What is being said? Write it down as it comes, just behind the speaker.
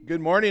Good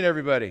morning,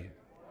 everybody.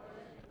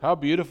 How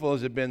beautiful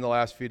has it been the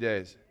last few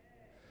days?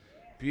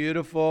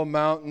 Beautiful,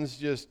 mountains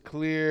just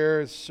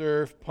clear,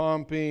 surf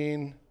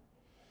pumping.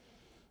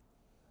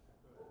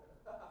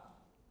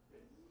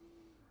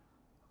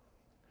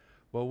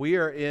 Well, we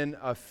are in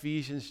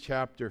Ephesians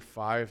chapter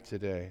 5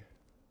 today.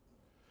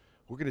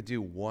 We're going to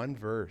do one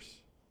verse.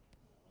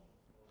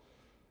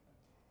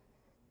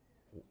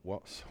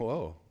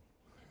 Whoa.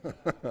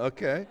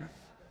 Okay.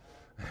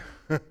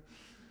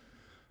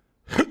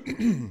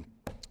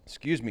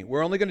 Excuse me.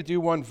 We're only going to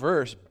do one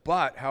verse,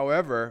 but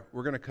however,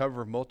 we're going to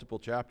cover multiple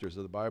chapters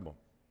of the Bible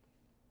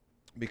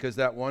because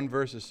that one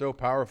verse is so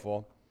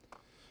powerful.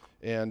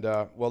 And,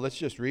 let's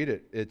just read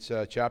it. It's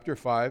chapter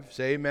 5.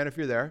 Say amen if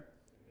you're there.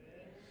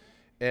 Amen.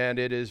 And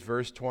it is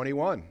verse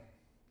 21.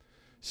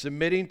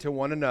 Submitting to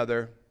one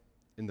another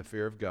in the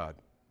fear of God.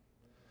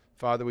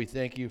 Father, we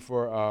thank you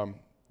for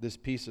this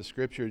piece of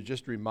Scripture. It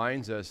just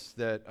reminds us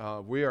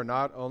that we are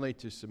not only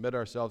to submit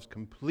ourselves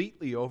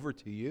completely over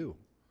to you,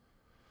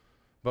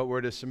 but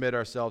we're to submit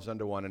ourselves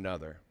unto one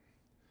another.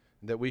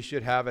 That we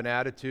should have an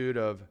attitude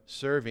of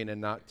serving and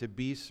not to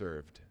be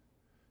served.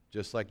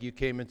 Just like you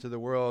came into the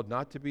world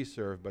not to be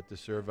served, but to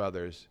serve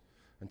others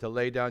and to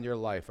lay down your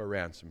life a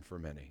ransom for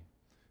many.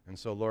 And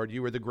so, Lord,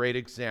 you were the great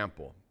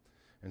example.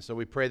 And so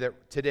we pray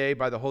that today,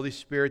 by the Holy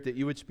Spirit, that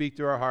you would speak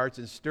to our hearts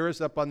and stir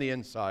us up on the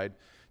inside.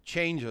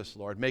 Change us,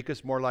 Lord. Make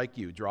us more like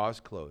you. Draw us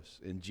close.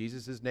 In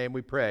Jesus' name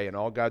we pray. And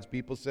all God's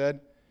people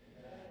said,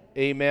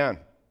 Amen.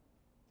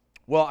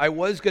 Well, I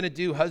was going to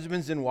do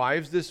husbands and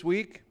wives this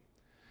week,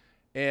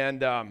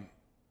 and I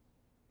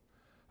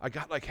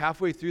got like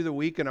halfway through the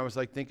week, and I was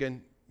like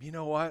thinking, you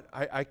know what?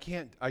 I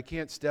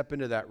can't step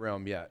into that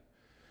realm yet,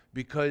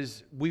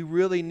 because we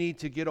really need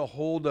to get a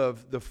hold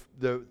of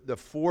the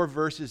four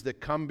verses that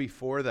come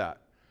before that.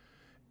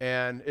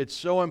 And it's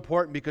so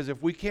important because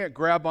if we can't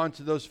grab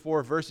onto those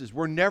four verses,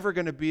 we're never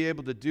going to be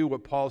able to do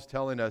what Paul's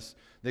telling us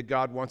that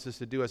God wants us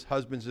to do as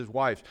husbands and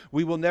wives.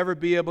 We will never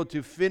be able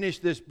to finish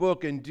this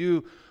book and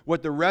do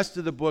what the rest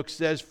of the book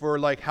says for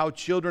like how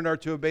children are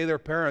to obey their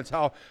parents,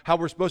 how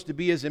we're supposed to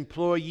be as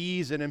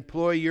employees and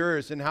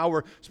employers, and how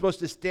we're supposed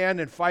to stand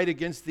and fight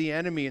against the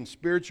enemy in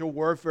spiritual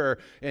warfare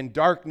and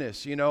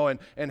darkness,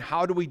 and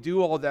how do we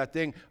do all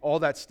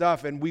that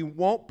stuff. And we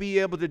won't be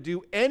able to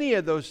do any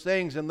of those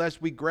things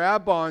unless we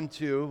grab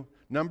onto,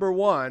 number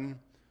one,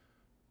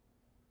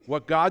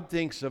 what God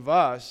thinks of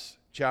us,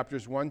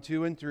 chapters 1,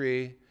 2, and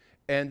 3,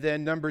 and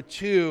then number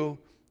 2,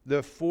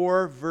 the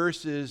four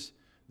verses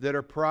that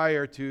are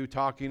prior to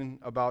talking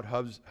about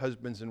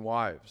husbands and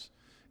wives.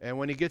 And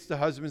when he gets to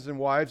husbands and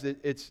wives,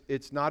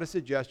 it's not a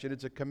suggestion,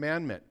 it's a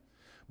commandment.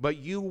 But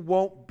you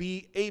won't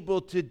be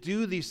able to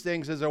do these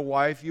things as a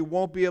wife. You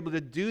won't be able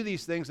to do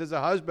these things as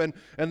a husband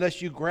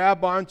unless you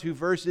grab onto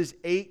verses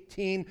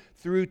 18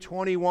 through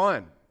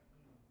 21.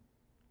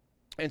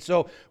 And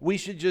so we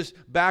should just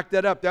back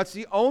that up. That's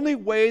the only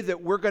way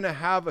that we're going to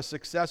have a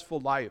successful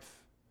life.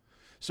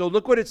 So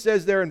look what it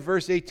says there in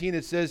verse 18.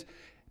 It says,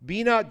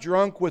 "Be not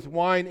drunk with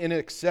wine in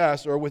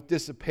excess or with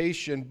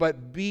dissipation,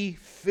 but be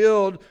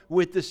filled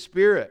with the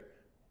Spirit,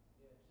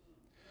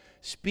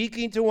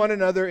 speaking to one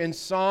another in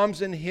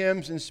psalms and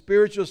hymns and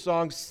spiritual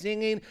songs,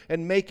 singing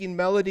and making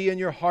melody in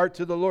your heart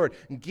to the Lord,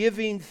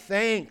 giving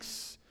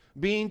thanks."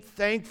 Being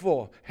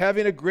thankful,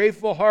 having a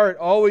grateful heart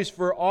always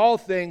for all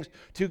things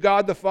to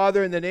God the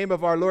Father in the name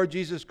of our Lord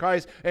Jesus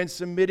Christ, and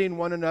submitting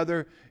one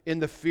another in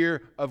the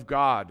fear of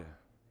God.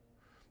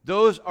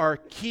 Those are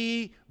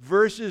key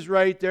verses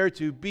right there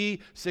to be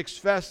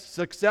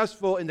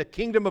successful in the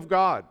kingdom of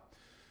God.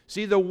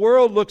 See, the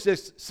world looks at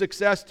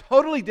success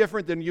totally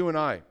different than you and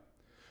I.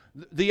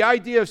 The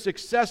idea of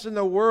success in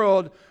the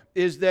world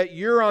is that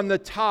you're on the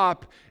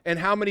top and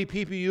how many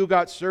people you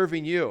got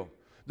serving you.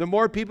 The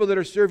more people that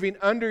are serving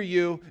under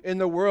you in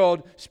the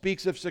world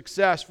speaks of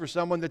success for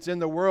someone that's in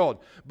the world.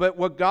 But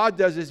what God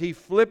does is he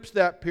flips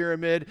that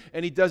pyramid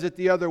and he does it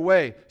the other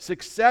way.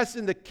 Success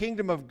in the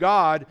kingdom of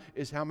God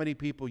is how many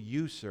people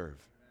you serve.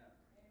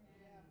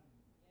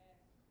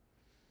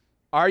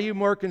 Are you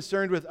more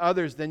concerned with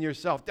others than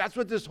yourself? That's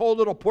what this whole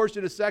little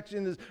portion of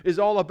section is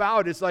all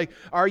about. It's like,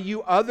 are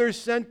you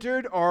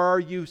others-centered or are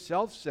you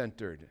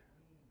self-centered?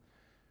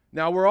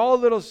 Now, we're all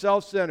a little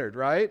self-centered,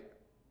 right?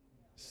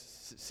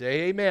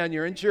 Say amen,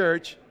 you're in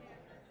church.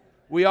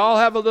 We all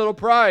have a little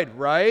pride,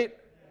 right?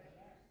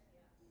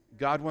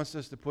 God wants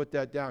us to put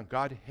that down.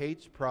 God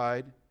hates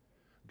pride.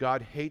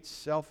 God hates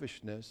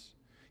selfishness.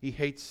 He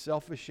hates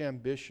selfish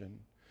ambition.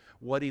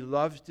 What he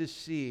loves to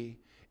see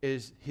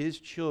is his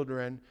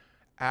children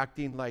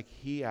acting like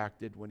he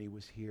acted when he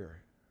was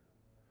here.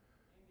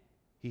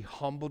 He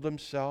humbled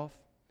himself,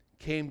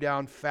 came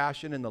down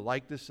fashioned in the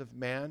likeness of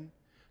man,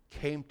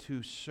 came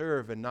to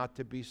serve and not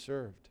to be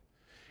served.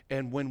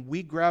 And when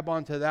we grab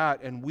onto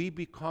that and we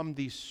become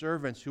these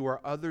servants who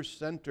are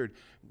other-centered,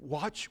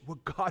 watch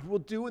what God will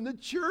do in the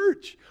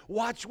church.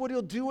 Watch what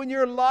he'll do in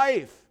your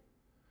life.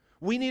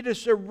 We need to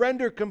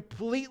surrender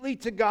completely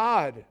to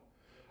God.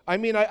 I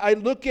mean, I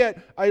look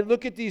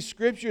at these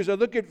scriptures. I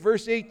look at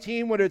verse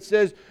 18 when it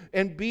says,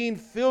 and being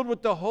filled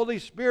with the Holy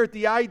Spirit.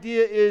 The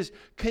idea is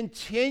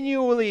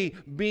continually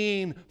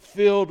being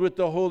filled with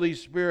the Holy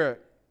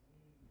Spirit.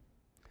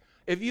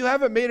 If you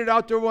haven't made it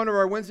out to one of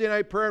our Wednesday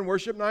night prayer and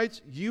worship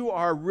nights, you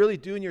are really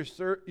doing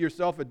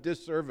yourself a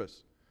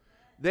disservice.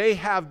 They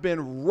have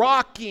been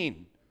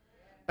rocking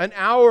an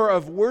hour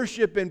of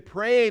worship and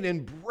praying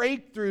and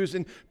breakthroughs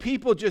and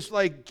people just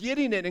like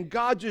getting it and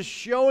God just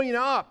showing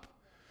up.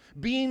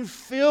 Being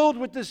filled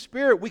with the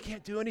Spirit. We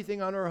can't do anything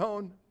on our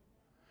own.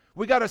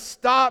 We got to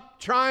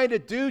stop trying to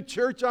do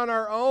church on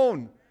our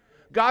own.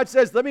 God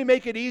says, let me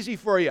make it easy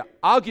for you.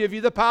 I'll give you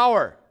the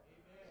power.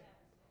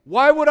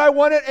 Why would I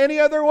want it any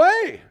other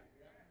way?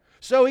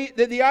 So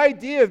the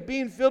idea of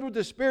being filled with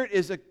the Spirit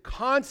is a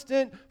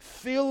constant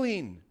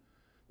filling.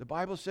 The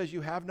Bible says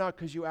you have not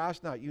because you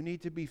ask not. You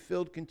need to be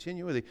filled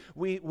continually.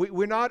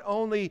 We're not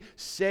only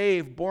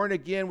saved, born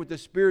again with the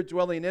Spirit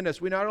dwelling in us.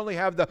 We not only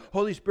have the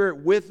Holy Spirit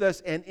with us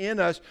and in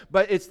us,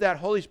 but it's that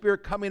Holy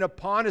Spirit coming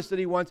upon us that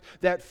He wants,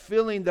 that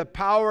filling, the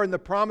power and the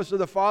promise of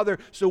the Father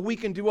so we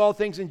can do all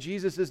things in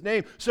Jesus'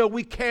 name, so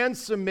we can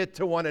submit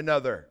to one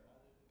another.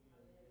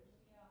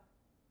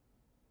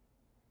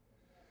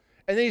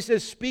 And then he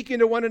says, speaking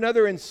to one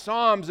another in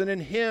psalms and in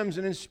hymns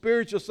and in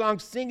spiritual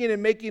songs, singing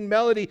and making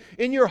melody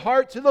in your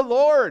heart to the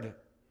Lord.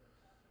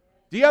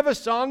 Do you have a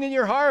song in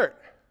your heart?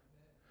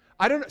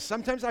 I don't know.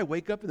 Sometimes I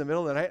wake up in the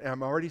middle of the night and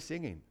I'm already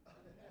singing.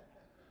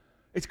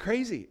 It's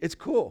crazy. It's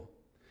cool.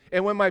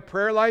 And when my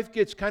prayer life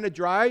gets kind of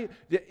dry,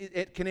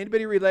 can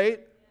anybody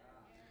relate?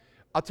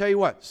 I'll tell you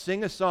what,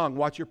 sing a song,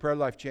 watch your prayer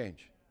life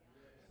change.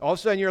 All of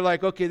a sudden you're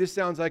like, okay, this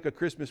sounds like a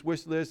Christmas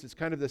wish list. It's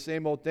kind of the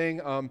same old thing.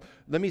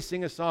 Let me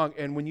sing a song.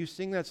 And when you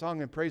sing that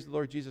song and praise the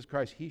Lord Jesus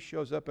Christ, He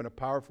shows up in a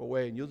powerful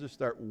way and you'll just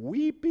start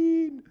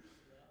weeping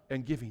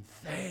and giving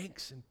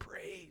thanks and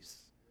praise.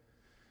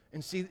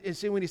 And see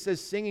when He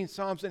says singing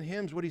psalms and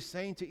hymns, what He's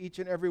saying to each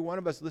and every one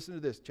of us, listen to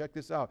this, check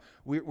this out.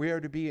 We are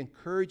to be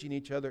encouraging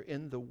each other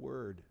in the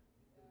Word.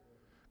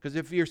 Because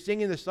if you're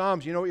singing the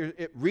psalms, you know,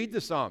 read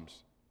the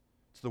psalms.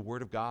 It's the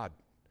Word of God.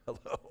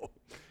 Hello.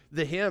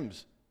 The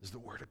hymns is the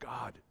Word of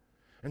God.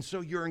 And so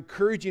you're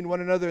encouraging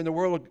one another in the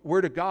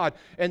Word of God.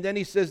 And then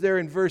he says there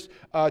in verse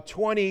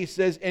 20, he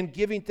says, and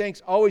giving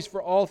thanks always for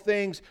all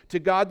things to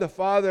God the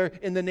Father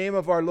in the name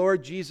of our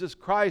Lord Jesus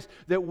Christ,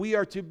 that we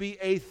are to be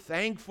a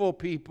thankful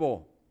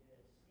people.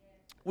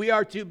 We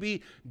are to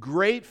be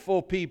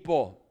grateful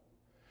people.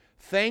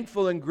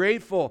 Thankful and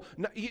grateful.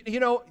 You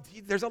know,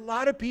 there's a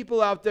lot of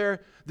people out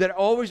there that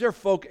always are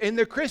focused, and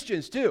they're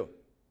Christians too,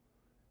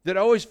 that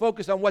always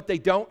focus on what they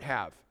don't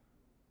have.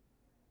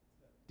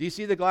 Do you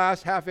see the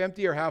glass half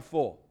empty or half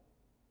full?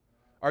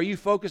 Are you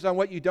focused on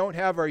what you don't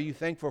have, or are you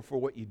thankful for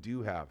what you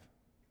do have?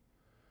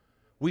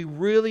 We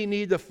really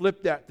need to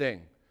flip that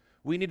thing.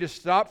 We need to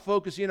stop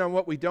focusing on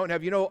what we don't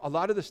have. You know, a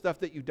lot of the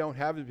stuff that you don't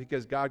have is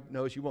because God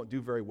knows you won't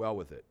do very well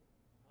with it.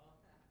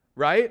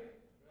 Right?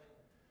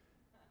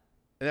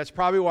 And that's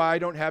probably why I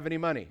don't have any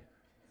money.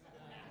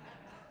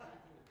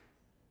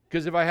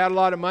 Because if I had a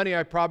lot of money,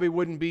 I probably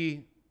wouldn't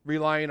be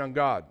relying on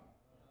God.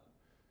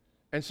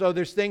 And so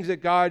there's things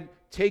that God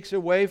takes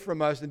away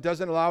from us and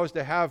doesn't allow us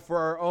to have for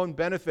our own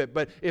benefit.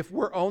 But if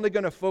we're only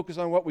going to focus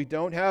on what we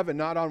don't have and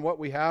not on what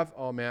we have,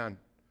 oh man,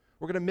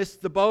 we're going to miss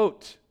the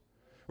boat.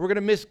 We're going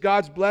to miss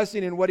God's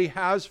blessing and what He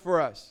has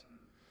for us.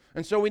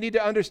 And so we need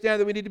to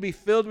understand that we need to be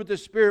filled with the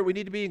Spirit. We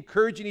need to be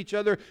encouraging each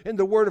other in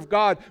the Word of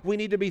God. We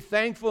need to be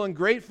thankful and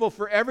grateful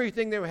for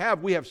everything that we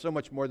have. We have so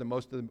much more than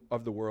most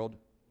of the world.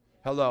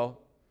 Hello.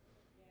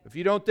 If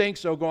you don't think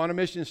so, go on a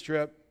missions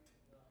trip.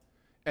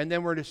 And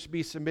then we're to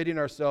be submitting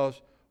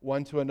ourselves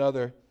one to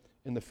another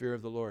in the fear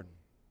of the Lord.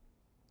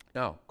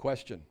 Now,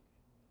 question.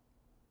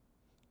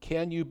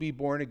 Can you be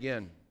born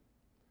again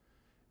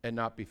and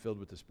not be filled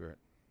with the Spirit?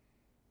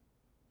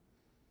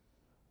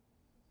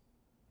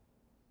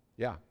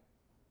 Yeah,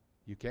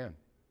 you can.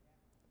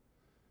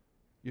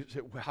 You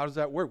say, well, how does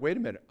that work? Wait a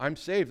minute. I'm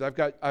saved. I've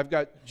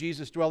got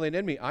Jesus dwelling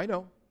in me. I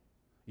know.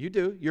 You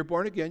do. You're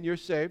born again. You're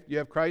saved. You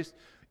have Christ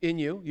in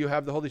you. You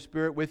have the Holy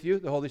Spirit with you.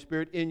 The Holy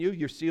Spirit in you.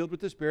 You're sealed with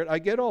the Spirit. I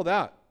get all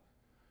that.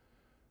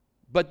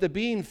 But the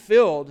being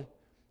filled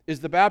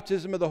is the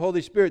baptism of the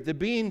Holy Spirit. The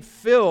being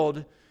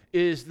filled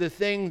is the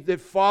thing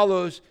that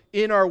follows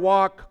in our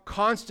walk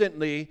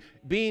constantly.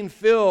 Being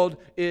filled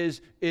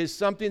is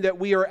something that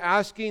we are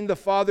asking the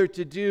Father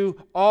to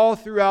do all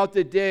throughout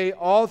the day,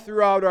 all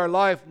throughout our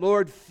life.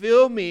 Lord,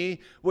 fill me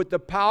with the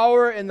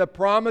power and the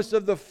promise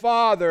of the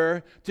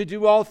Father to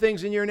do all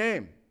things in your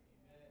name.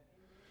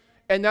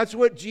 And that's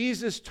what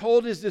Jesus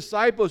told His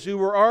disciples who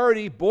were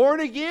already born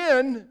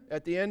again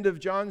at the end of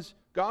John's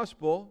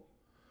Gospel.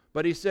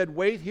 But He said,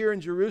 wait here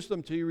in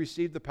Jerusalem till you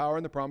receive the power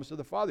and the promise of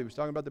the Father. He was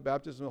talking about the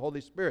baptism of the Holy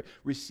Spirit,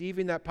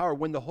 receiving that power.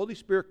 When the Holy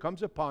Spirit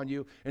comes upon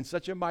you in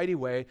such a mighty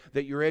way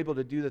that you're able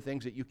to do the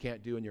things that you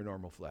can't do in your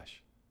normal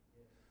flesh.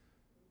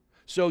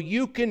 So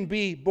you can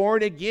be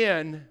born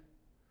again,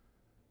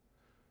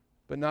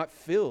 but not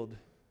filled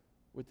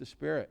with the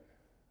Spirit.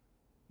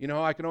 You know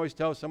how I can always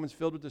tell if someone's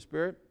filled with the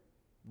Spirit?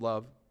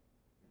 Love.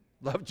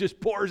 Love just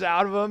pours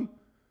out of them.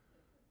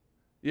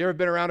 You ever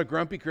been around a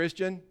grumpy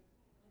Christian?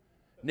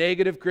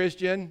 Negative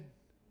Christian?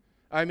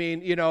 I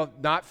mean,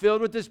 not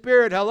filled with the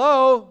Spirit.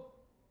 Hello?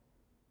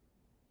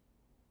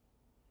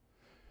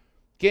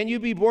 Can you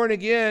be born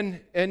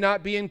again and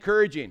not be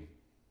encouraging?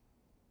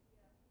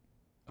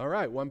 All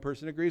right, one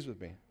person agrees with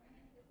me.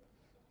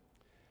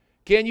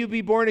 Can you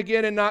be born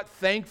again and not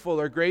thankful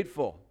or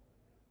grateful?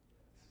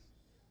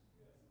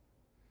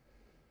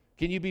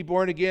 Can you be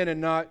born again and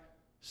not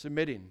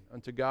submitting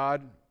unto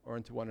God or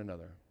unto one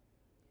another?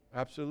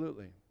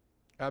 Absolutely.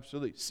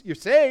 Absolutely. You're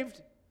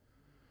saved.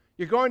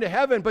 You're going to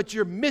heaven, but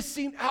you're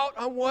missing out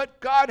on what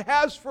God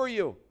has for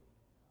you.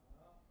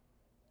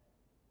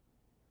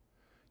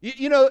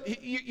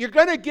 You're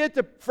going to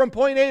get from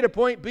point A to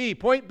point B.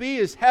 Point B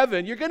is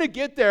heaven. You're going to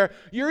get there.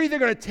 You're either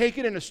going to take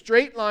it in a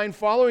straight line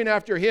following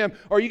after him,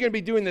 or you're going to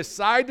be doing this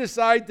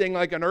side-to-side thing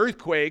like an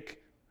earthquake.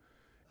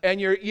 And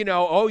you're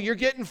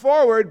getting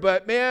forward,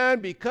 but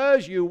man,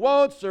 because you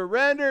won't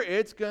surrender,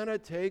 it's going to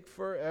take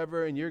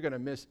forever, and you're going to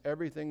miss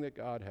everything that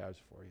God has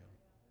for you.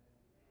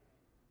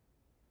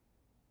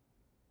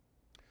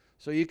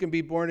 So you can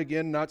be born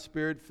again, not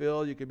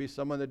Spirit-filled. You can be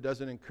someone that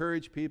doesn't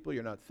encourage people.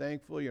 You're not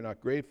thankful. You're not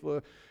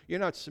grateful. You're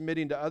not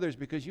submitting to others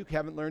because you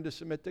haven't learned to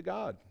submit to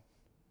God.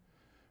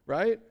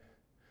 Right?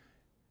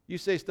 You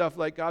say stuff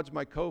like, God's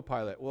my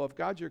co-pilot. Well, if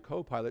God's your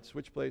co-pilot,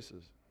 switch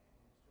places.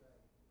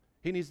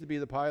 He needs to be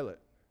the pilot.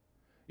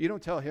 You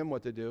don't tell him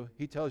what to do.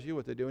 He tells you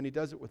what to do, and he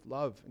does it with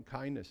love and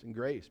kindness and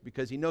grace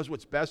because he knows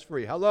what's best for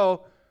you.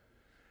 Hello?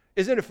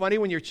 Isn't it funny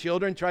when your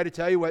children try to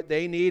tell you what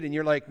they need, and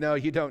you're like, no,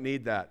 you don't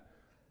need that.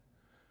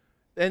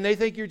 And they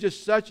think you're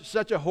just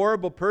such a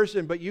horrible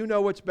person, but you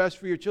know what's best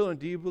for your children.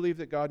 Do you believe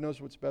that God knows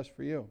what's best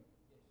for you?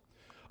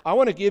 I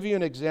want to give you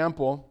an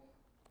example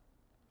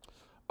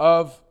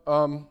of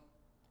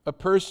a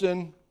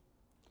person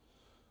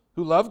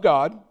who loved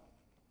God,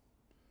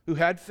 who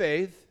had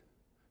faith,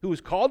 who was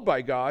called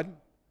by God,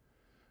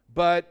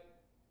 but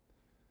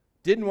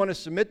didn't want to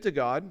submit to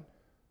God,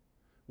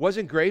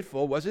 wasn't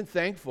grateful, wasn't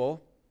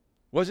thankful,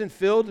 wasn't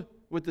filled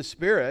with the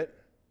Spirit,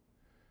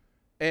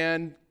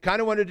 and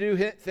kind of wanted to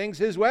do things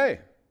his way.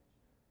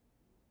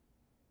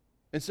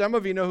 And some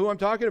of you know who I'm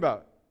talking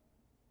about.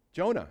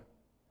 Jonah.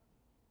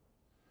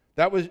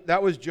 That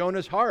was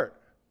Jonah's heart.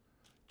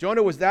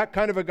 Jonah was that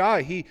kind of a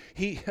guy.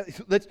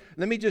 Let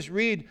me just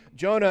read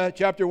Jonah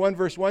chapter 1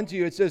 verse 1 to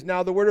you. It says,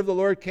 "Now the word of the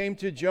Lord came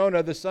to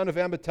Jonah, the son of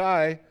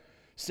Amittai,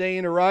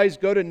 saying, Arise,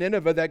 go to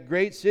Nineveh, that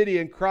great city,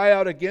 and cry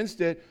out against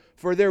it,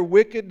 for their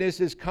wickedness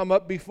has come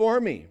up before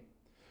me.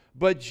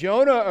 But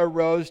Jonah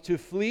arose to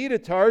flee to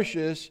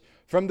Tarshish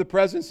from the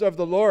presence of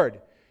the Lord.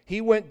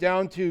 He went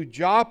down to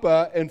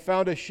Joppa and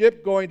found a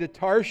ship going to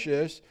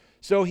Tarshish.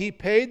 So he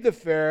paid the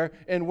fare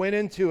and went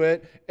into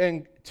it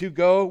and to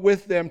go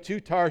with them to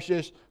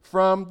Tarshish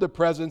from the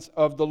presence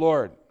of the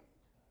Lord."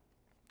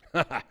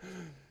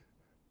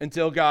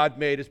 Until God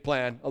made his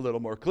plan a little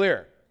more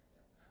clear.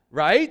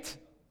 Right?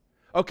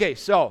 Okay,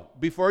 so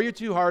before you're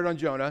too hard on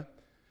Jonah,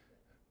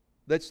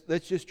 let's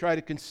just try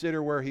to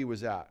consider where he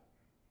was at.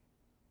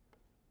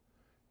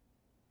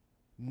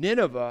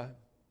 Nineveh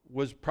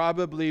was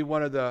probably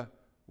one of the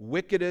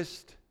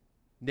wickedest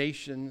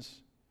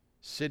nations,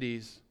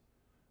 cities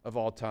of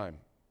all time,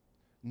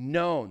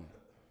 known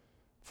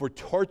for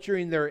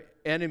torturing their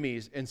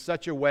enemies in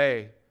such a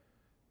way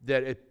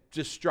that it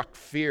just struck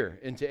fear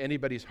into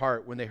anybody's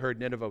heart when they heard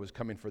Nineveh was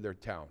coming for their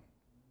town.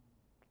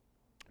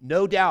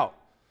 No doubt,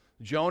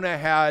 Jonah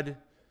had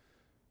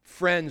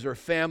friends or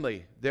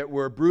family that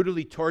were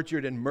brutally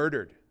tortured and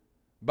murdered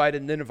by the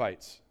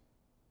Ninevites.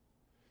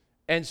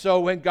 And so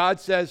when God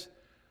says,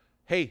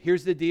 hey,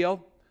 here's the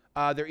deal.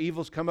 Their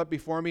evils come up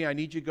before me. I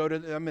need you to go to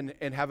them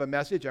and have a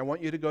message. I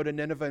want you to go to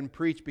Nineveh and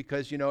preach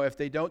because, if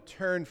they don't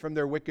turn from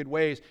their wicked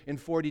ways, in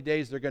 40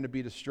 days they're going to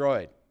be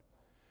destroyed.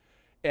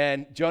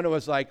 And Jonah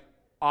was like,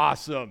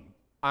 awesome.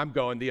 I'm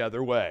going the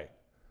other way.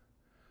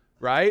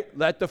 Right?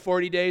 Let the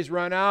 40 days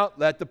run out.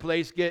 Let the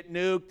place get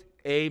nuked.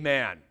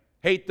 Amen.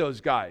 Hate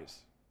those guys.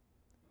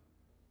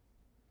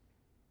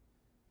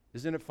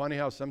 Isn't it funny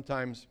how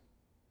sometimes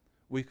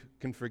we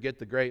can forget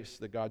the grace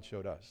that God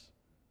showed us?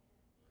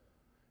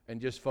 And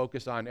just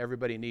focus on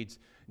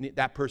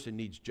that person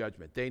needs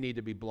judgment. They need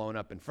to be blown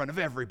up in front of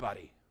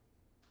everybody.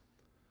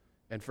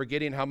 And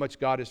forgetting how much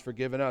God has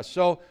forgiven us.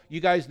 So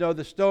you guys know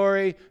the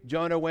story.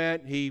 Jonah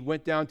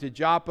went down to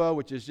Joppa,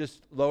 which is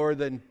just lower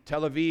than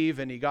Tel Aviv,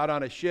 and he got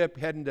on a ship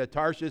heading to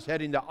Tarshish,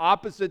 heading the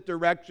opposite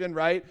direction,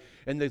 right?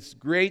 And this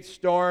great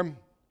storm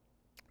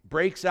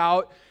breaks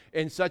out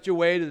in such a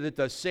way that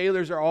the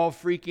sailors are all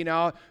freaking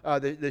out.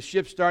 The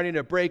ship's starting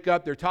to break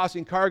up. They're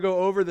tossing cargo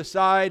over the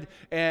side.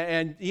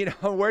 And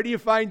where do you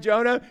find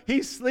Jonah?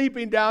 He's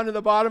sleeping down in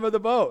the bottom of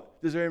the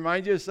boat. Does it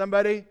remind you of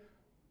somebody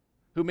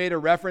who made a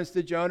reference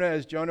to Jonah?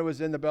 As Jonah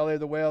was in the belly of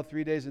the whale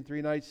 3 days and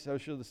 3 nights, so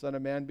shall the Son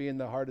of Man be in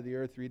the heart of the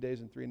earth 3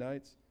 days and 3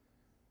 nights.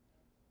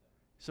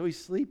 So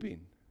he's sleeping.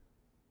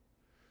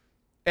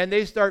 And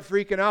they start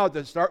freaking out.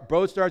 The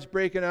boat starts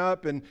breaking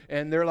up, and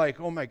they're like,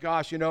 oh my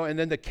gosh, And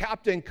then the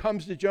captain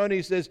comes to Jonah.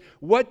 He says,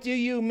 what do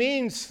you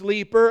mean,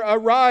 sleeper?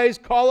 Arise,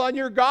 call on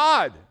your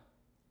God.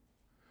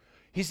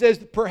 He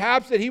says,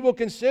 perhaps that he will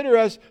consider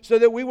us so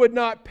that we would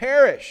not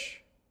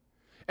perish.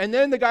 And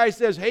then the guy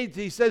says, hey,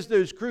 he says to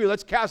his crew,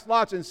 let's cast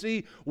lots and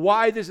see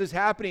why this is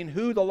happening,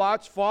 who the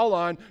lots fall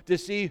on to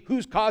see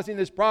who's causing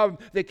this problem.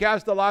 They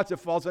cast the lots, it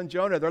falls on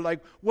Jonah. They're like,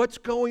 what's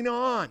going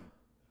on?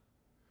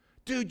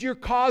 Dude, you're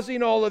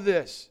causing all of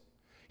this.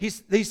 He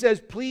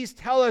says, please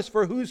tell us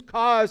for whose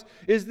cause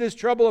is this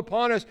trouble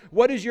upon us?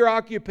 What is your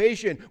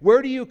occupation?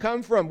 Where do you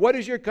come from? What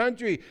is your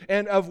country?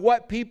 And of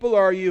what people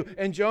are you?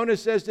 And Jonah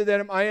says to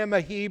them, I am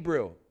a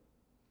Hebrew.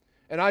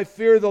 And I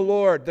fear the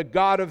Lord, the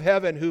God of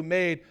heaven, who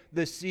made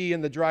the sea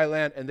and the dry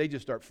land. And they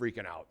just start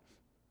freaking out.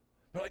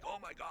 They're like, oh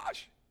my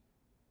gosh.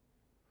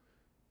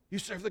 You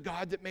serve the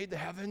God that made the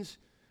heavens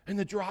and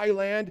the dry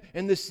land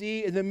and the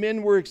sea. And the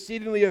men were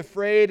exceedingly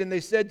afraid, and they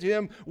said to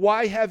him,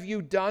 why have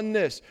you done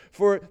this?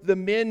 For the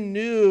men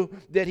knew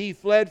that he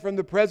fled from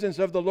the presence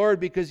of the Lord,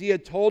 because he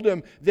had told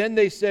them. Then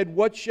they said,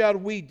 what shall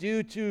we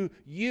do to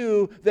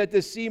you that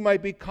the sea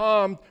might be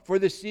calmed? For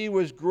the sea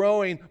was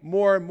growing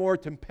more and more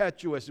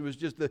tempestuous. It was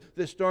just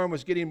the storm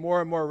was getting more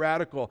and more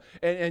radical.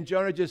 And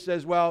Jonah just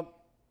says, well,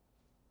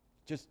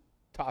 just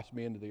toss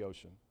me into the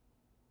ocean.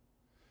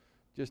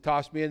 Just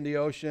toss me in the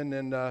ocean,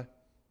 and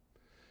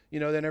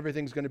then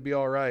everything's going to be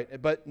all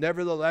right. But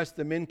nevertheless,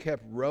 the men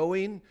kept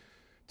rowing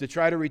to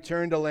try to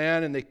return to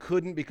land, and they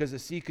couldn't because the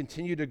sea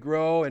continued to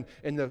grow, and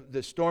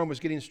the storm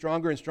was getting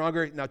stronger and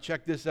stronger. Now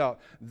check this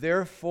out.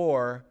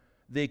 Therefore,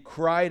 they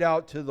cried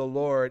out to the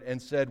Lord and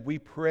said, we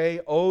pray,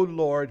 O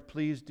Lord,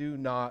 please do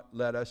not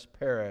let us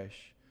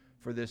perish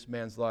for this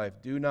man's life.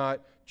 Do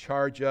not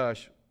charge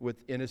us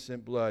with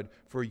innocent blood,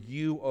 for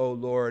you, O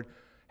Lord,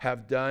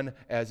 have done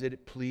as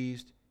it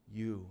pleased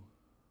you.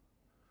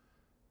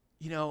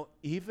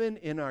 Even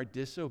in our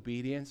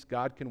disobedience,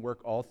 God can work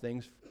all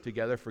things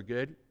together for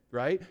good,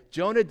 right?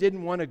 Jonah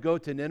didn't want to go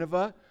to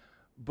Nineveh,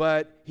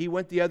 but he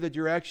went the other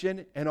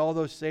direction, and all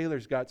those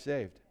sailors got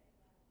saved.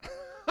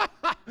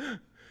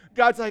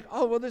 God's like,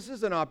 oh, well, this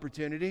is an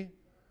opportunity,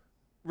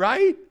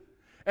 right?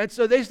 And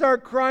so they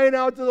start crying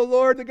out to the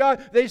Lord, to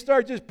God. They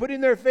start just putting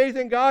their faith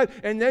in God,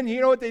 and then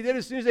you know what they did?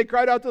 As soon as they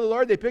cried out to the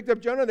Lord, they picked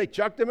up Jonah, and they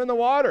chucked him in the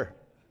water.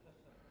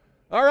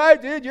 All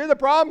right, dude, you're the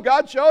problem.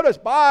 God showed us.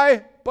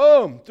 Bye.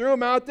 Boom. Threw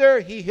him out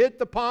there. He hit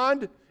the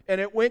pond, and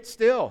it went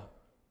still.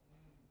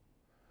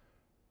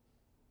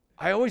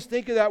 I always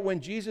think of that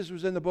when Jesus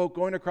was in the boat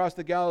going across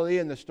the Galilee,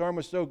 and the storm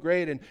was so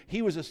great, and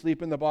he was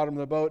asleep in the bottom of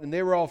the boat, and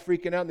they were all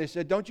freaking out, and they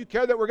said, don't you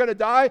care that we're going to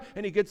die?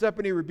 And he gets up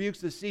and he rebukes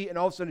the sea, and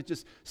all of a sudden it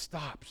just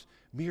stops.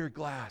 Mirror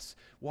glass,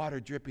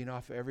 water dripping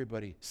off of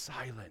everybody.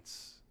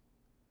 Silence.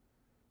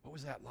 What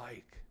was that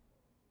like?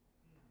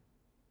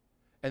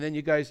 And then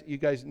you guys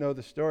know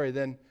the story.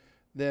 Then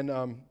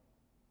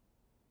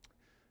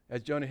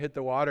as Jonah hit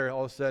the water,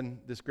 all of a sudden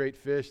this great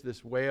fish,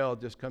 this whale,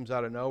 just comes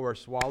out of nowhere,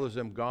 swallows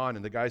him, gone.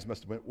 And the guys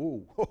must have went,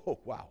 ooh, oh,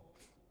 wow.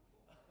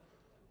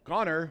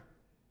 Goner.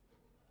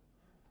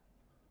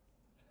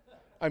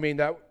 I mean,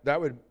 that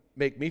would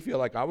make me feel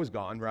like I was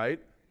gone, right?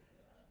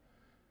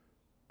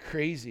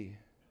 Crazy.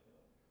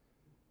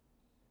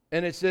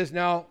 And it says,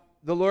 now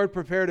the Lord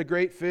prepared a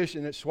great fish,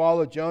 and it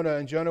swallowed Jonah,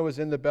 and Jonah was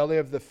in the belly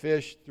of the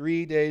fish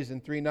 3 days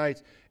and 3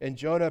 nights. And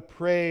Jonah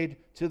prayed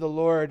to the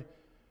Lord,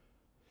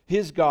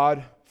 his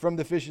God, from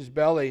the fish's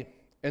belly,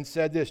 and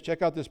said this,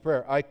 check out this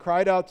prayer. I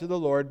cried out to the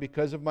Lord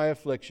because of my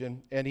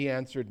affliction, and he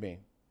answered me.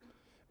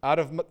 Out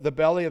of the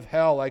belly of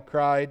hell I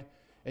cried,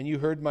 and you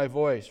heard my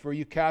voice. For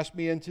you cast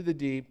me into the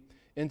deep,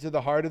 into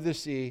the heart of the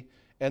sea,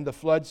 and the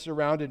flood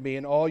surrounded me,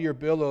 and all your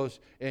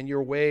billows and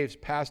your waves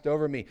passed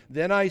over me.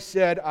 Then I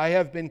said, I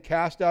have been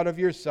cast out of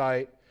your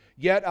sight,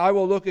 yet I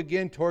will look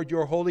again toward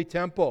your holy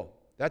temple.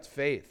 That's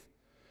faith.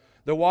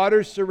 The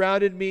waters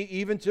surrounded me,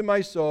 even to my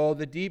soul.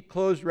 The deep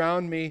closed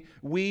round me.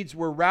 Weeds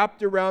were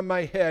wrapped around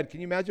my head. Can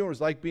you imagine what it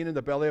was like being in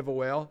the belly of a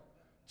whale?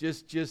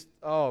 Just,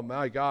 oh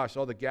my gosh,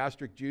 all the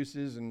gastric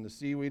juices and the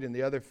seaweed and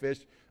the other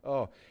fish.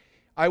 Oh,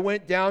 I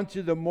went down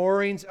to the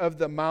moorings of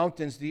the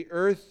mountains. The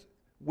earth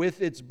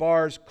with its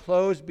bars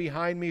closed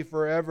behind me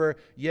forever.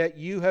 Yet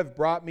you have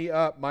brought me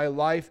up, my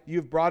life.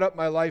 You've brought up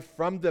my life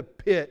from the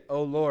pit,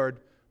 O Lord,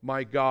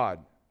 my God.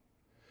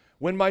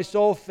 When my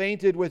soul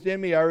fainted within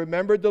me, I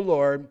remembered the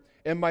Lord,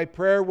 and my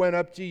prayer went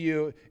up to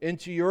you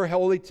into your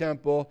holy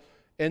temple.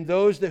 And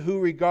those who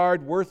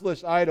regard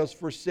worthless idols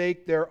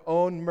forsake their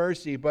own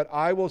mercy. But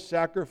I will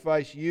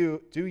sacrifice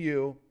you to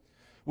you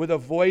with a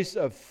voice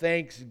of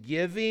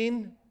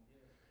thanksgiving,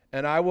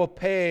 and I will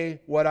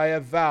pay what I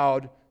have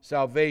vowed.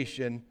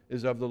 Salvation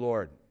is of the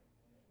Lord.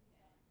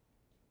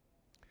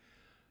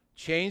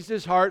 Changed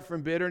his heart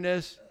from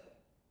bitterness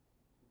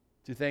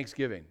to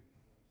thanksgiving.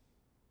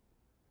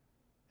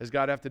 Has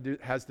God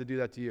has to do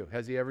that to you?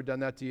 Has he ever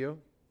done that to you?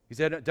 He's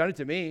done it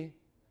to me.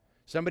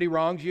 Somebody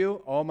wrongs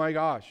you, oh my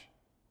gosh.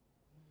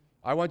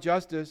 I want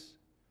justice.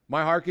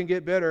 My heart can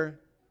get bitter.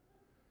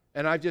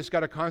 And I've just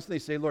got to constantly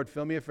say, Lord,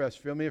 fill me afresh,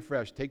 fill me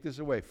afresh. Take this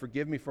away.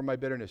 Forgive me for my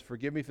bitterness.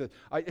 Forgive me for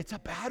it's a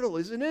battle,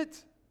 isn't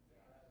it?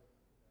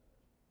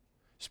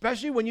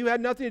 Especially when you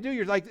had nothing to do.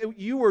 You're like,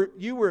 you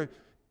were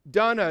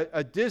done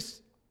a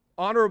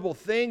dishonorable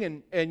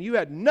thing and you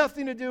had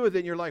nothing to do with it.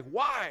 And you're like,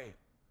 why?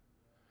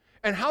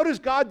 And how does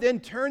God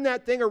then turn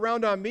that thing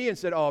around on me and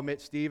said, oh,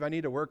 Steve, I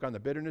need to work on the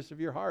bitterness of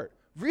your heart.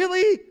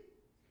 Really?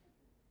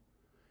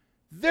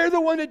 They're the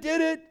one that did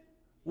it.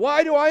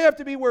 Why do I have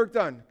to be worked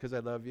on? Because I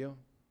love you.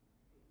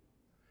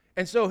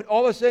 And so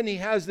all of a sudden he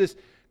has this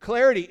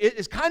clarity.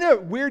 It's kind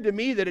of weird to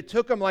me that it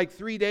took him like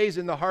 3 days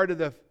in the heart of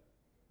the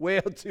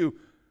whale to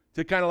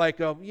kind of like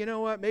go, you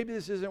know what, maybe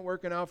this isn't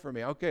working out for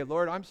me. Okay,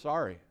 Lord, I'm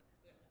sorry.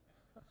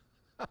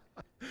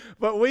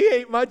 But we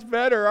ain't much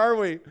better, are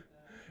we?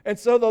 And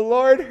so the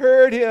Lord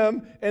heard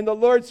him, and the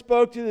Lord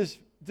spoke to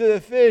the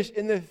fish,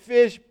 and the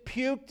fish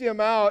puked him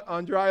out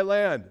on dry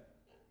land.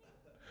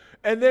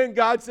 And then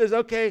God says,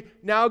 okay,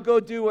 now go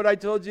do what I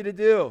told you to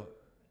do.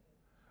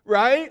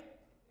 Right?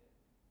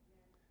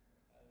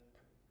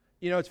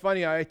 You know, it's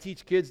funny, I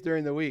teach kids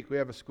during the week. We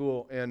have a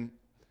school, and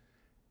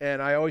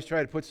I always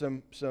try to put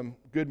some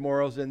good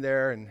morals in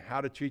there and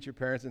how to treat your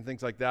parents and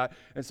things like that.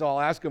 And so I'll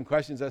ask them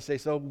questions. I say,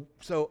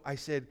 so I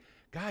said,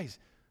 guys,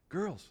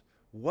 girls,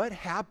 what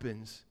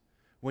happens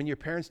when your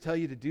parents tell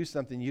you to do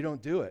something, you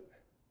don't do it?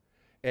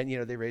 And, you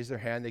know, they raise their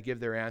hand, they give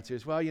their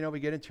answers. Well, you know, we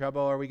get in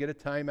trouble, or we get a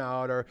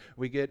timeout, or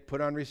we get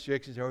put on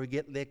restrictions, or we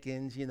get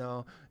lickings, you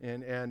know.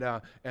 And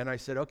I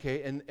said,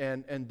 okay,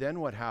 and then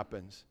what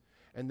happens?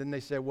 And then they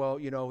said, well,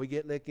 you know, we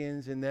get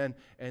lickings, and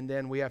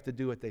then we have to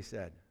do what they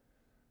said.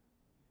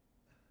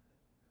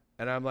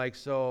 And I'm like,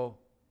 so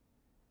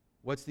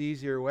what's the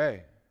easier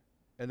way?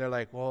 And they're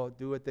like, well,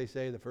 do what they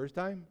say the first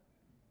time.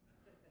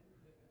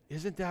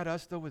 Isn't that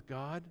us, though, with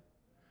God?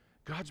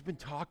 God's been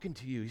talking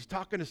to you. He's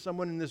talking to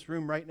someone in this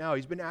room right now.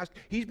 He's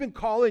been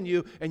calling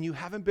you, and you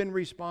haven't been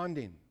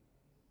responding.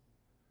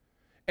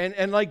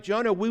 And like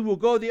Jonah, we will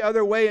go the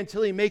other way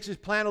until he makes his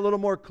plan a little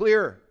more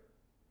clear.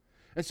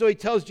 And so he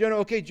tells Jonah,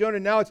 okay, Jonah,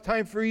 now it's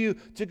time for you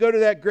to go to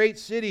that great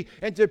city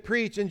and to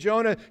preach. And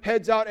Jonah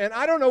heads out. And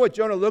I don't know what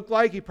Jonah looked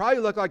like. He probably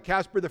looked like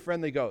Casper the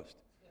Friendly Ghost.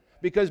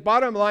 Because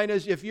bottom line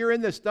is, if you're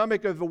in the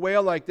stomach of a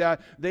whale like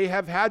that, they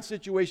have had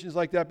situations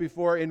like that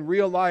before in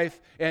real life.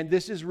 And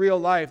this is real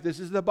life. This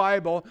is the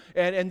Bible.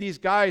 And these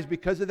guys,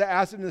 because of the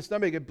acid in the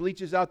stomach, it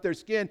bleaches out their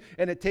skin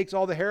and it takes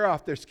all the hair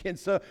off their skin.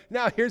 So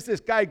now here's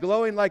this guy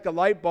glowing like a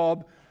light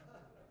bulb,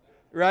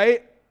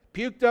 right?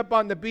 Puked up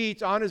on the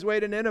beach on his way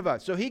to Nineveh.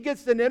 So he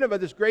gets to Nineveh,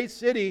 this great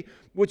city,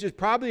 which is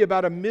probably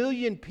about 1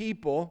 million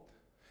people.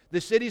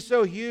 The city's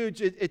so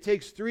huge, it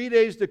takes 3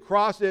 days to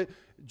cross it,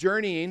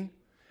 journeying.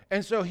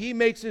 And so he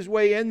makes his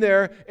way in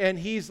there, and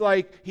he's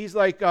like,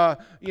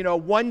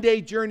 1 day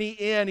journey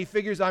in. He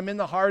figures, I'm in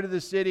the heart of the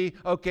city.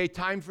 Okay,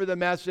 time for the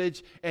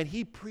message. And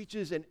he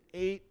preaches an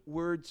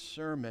 8-word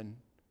sermon,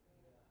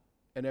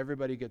 and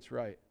everybody gets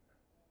right.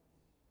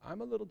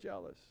 I'm a little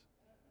jealous.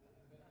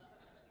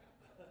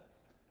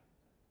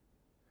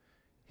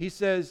 He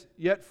says,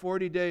 yet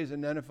 40 days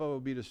and Nineveh will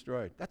be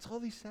destroyed. That's all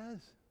he says.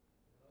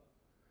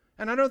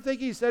 And I don't think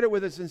he said it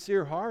with a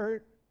sincere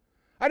heart.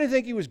 I didn't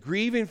think he was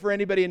grieving for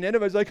anybody in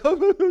Nineveh. He's like,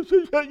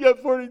 yet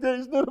 40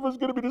 days, Nineveh's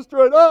going to be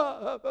destroyed.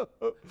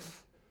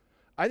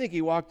 I think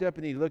he walked up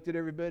and he looked at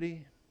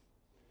everybody,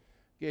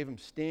 gave them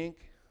stink,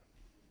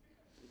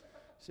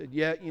 said,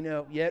 yet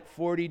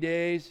 40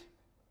 days,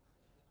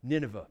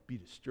 Nineveh be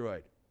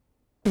destroyed.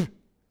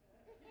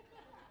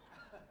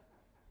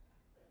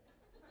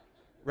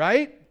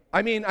 Right?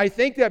 I mean, I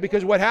think that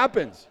because what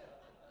happens?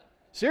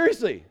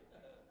 Seriously.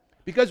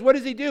 Because what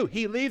does he do?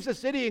 He leaves the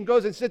city and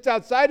goes and sits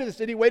outside of the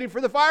city waiting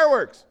for the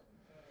fireworks.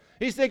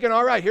 He's thinking,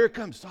 all right, here it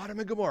comes, Sodom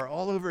and Gomorrah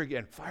all over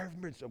again. Fire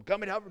from brimstone,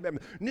 coming out from heaven.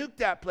 Nuke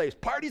that place.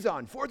 Party's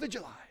on, 4th of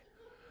July.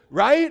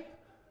 Right?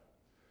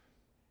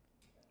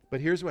 But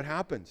here's what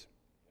happens.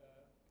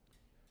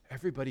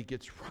 Everybody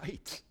gets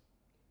right.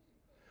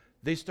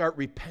 They start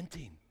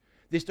repenting.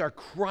 They start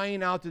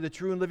crying out to the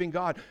true and living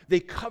God. They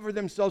cover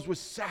themselves with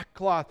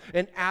sackcloth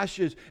and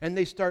ashes, and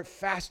they start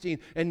fasting,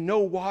 and no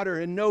water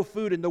and no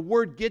food. And the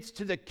word gets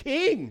to the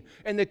king,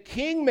 and the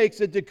king makes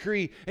a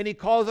decree, and he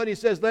calls out, he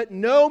says, let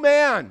no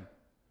man,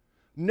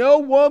 no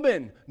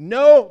woman,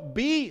 no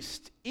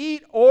beast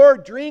eat or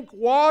drink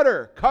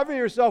water. Cover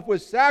yourself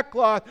with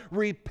sackcloth,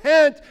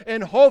 repent,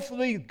 and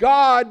hopefully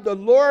God, the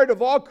Lord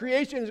of all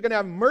creation, is going to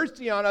have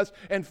mercy on us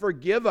and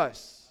forgive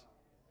us.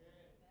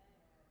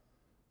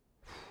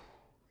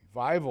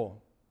 Revival.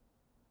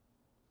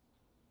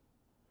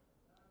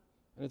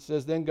 And it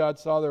says, then God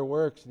saw their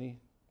works, and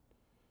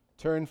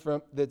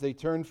they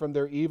turned from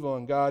their evil,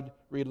 and God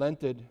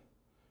relented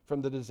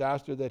from the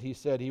disaster that he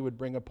said he would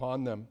bring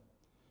upon them.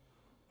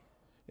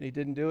 And he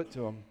didn't do it to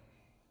them.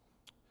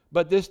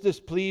 But this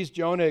displeased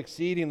Jonah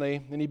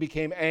exceedingly, and he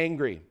became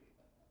angry.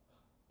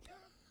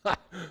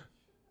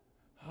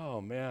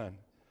 Oh, man.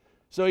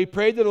 So he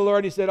prayed to the Lord,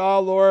 and he said, oh,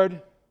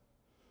 Lord,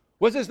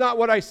 was this not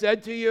what I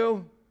said to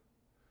you?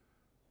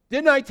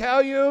 Didn't I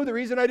tell you the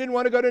reason I didn't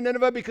want to go to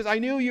Nineveh? Because I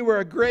knew you were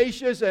a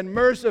gracious and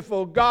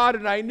merciful God,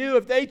 and I knew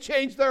if they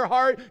changed their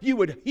heart, you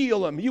would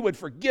heal them, you would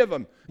forgive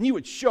them, and you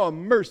would show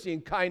them mercy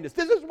and kindness.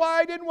 This is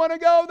why I didn't want to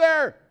go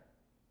there.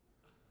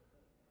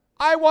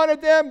 I wanted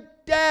them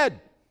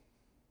dead.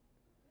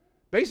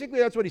 Basically,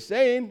 that's what he's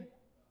saying.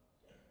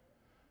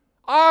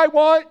 I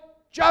want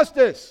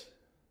justice.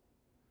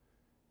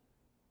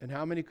 And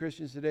how many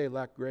Christians today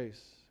lack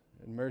grace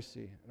and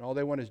mercy, and all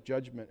they want is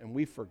judgment, and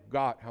we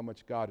forgot how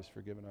much God has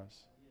forgiven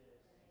us.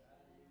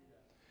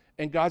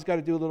 And God's got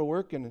to do a little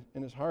work in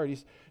his heart.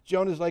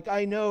 Jonah's like,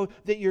 I know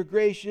that you're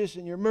gracious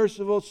and you're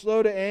merciful,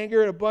 slow to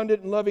anger, and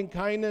abundant in loving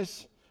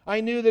kindness.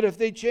 I knew that if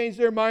they changed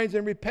their minds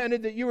and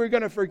repented that you were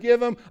going to forgive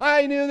them.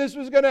 I knew this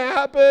was going to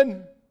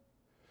happen.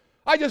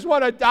 I just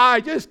want to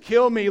die. Just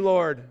kill me,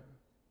 Lord.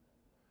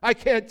 I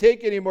can't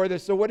take any more of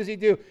this. So what does he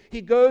do?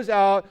 He goes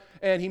out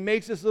and he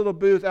makes this little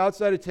booth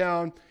outside of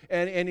town,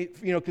 and he,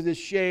 because it's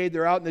shade,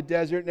 they're out in the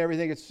desert and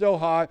everything. It's so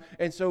hot.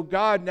 And so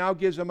God now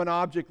gives him an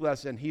object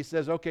lesson. He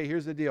says, okay,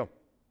 here's the deal.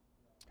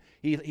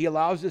 He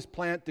allows this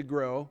plant to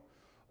grow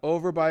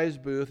over by his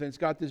booth, and it's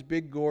got this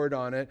big gourd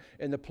on it,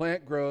 and the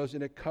plant grows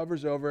and it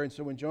covers over. And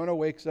so when Jonah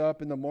wakes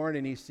up in the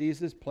morning, he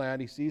sees this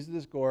plant, he sees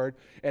this gourd,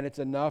 and it's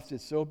enough,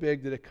 it's so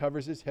big that it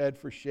covers his head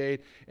for shade,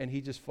 and he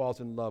just falls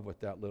in love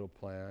with that little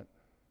plant.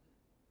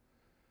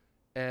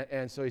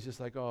 And so he's just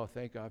like, oh,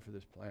 thank God for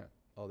this plant.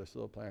 Oh, this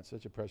little plant,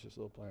 such a precious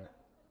little plant.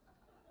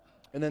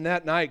 And then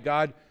that night,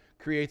 God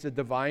creates a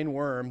divine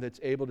worm that's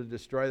able to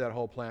destroy that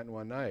whole plant in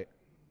one night.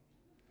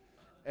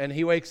 And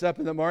he wakes up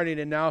in the morning,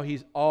 and now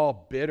he's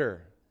all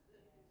bitter.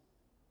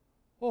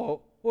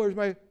 Oh, where's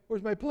my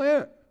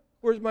plant?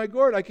 Where's my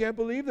gourd? I can't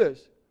believe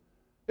this.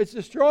 It's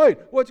destroyed.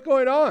 What's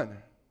going on?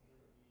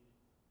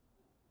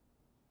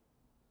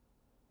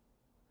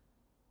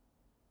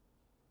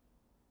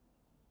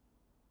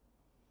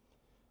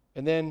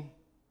 And then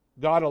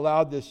God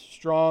allowed this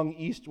strong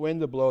east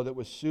wind to blow that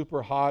was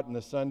super hot, and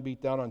the sun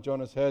beat down on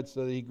Jonah's head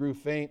so that he grew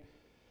faint.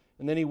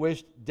 And then he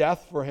wished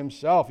death for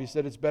himself. He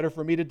said, it's better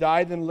for me to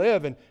die than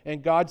live.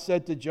 And God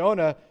said to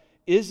Jonah,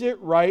 is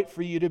it right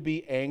for you to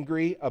be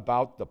angry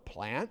about the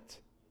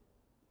plant?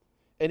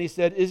 And he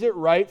said, is it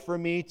right for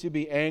me to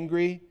be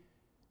angry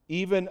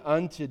even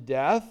unto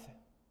death?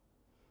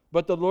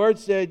 But the Lord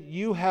said,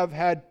 you have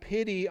had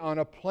pity on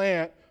a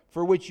plant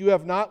for which you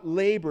have not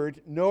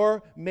labored,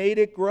 nor made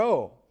it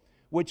grow,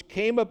 which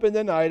came up in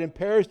the night and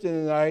perished in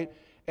the night.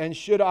 And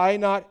should I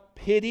not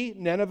pity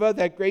Nineveh,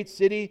 that great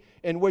city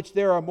in which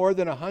there are more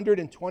than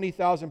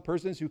 120,000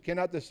 persons who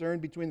cannot discern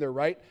between their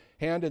right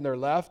hand and their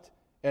left,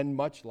 and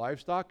much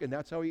livestock? And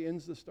that's how he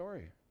ends the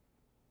story.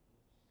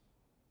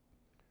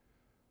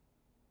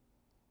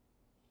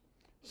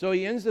 So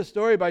he ends the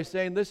story by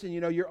saying, listen,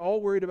 you're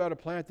all worried about a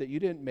plant that you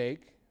didn't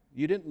make,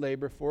 you didn't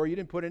labor for, you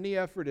didn't put any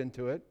effort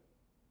into it.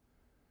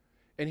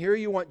 And here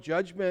you want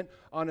judgment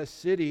on a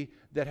city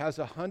that has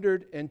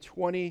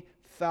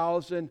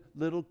 120,000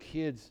 little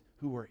kids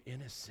who are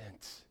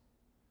innocent.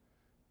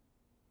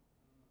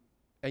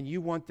 And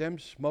you want them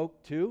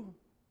smoked too?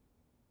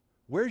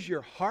 Where's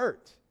your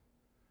heart?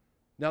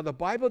 Now, the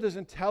Bible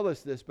doesn't tell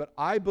us this, but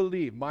I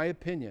believe, my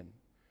opinion,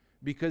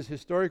 because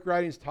historic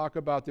writings talk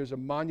about there's a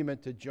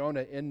monument to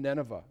Jonah in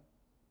Nineveh.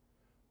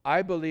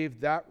 I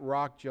believe that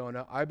rocked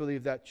Jonah. I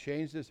believe that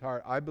changed his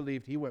heart. I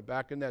believe he went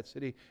back in that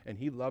city and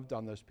he loved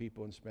on those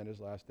people and spent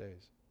his last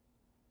days.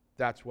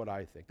 That's what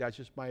I think. That's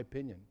just my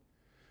opinion.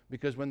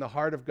 Because when the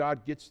heart of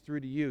God gets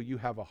through to you, you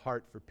have a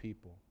heart for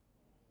people.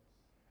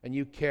 And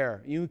you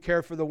care. You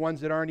care for the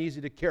ones that aren't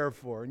easy to care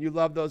for. And you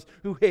love those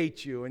who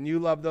hate you. And you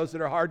love those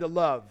that are hard to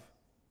love.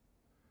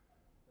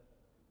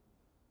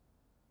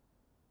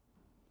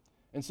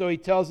 And so he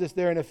tells us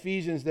there in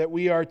Ephesians that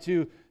we are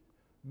to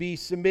be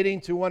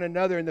submitting to one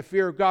another in the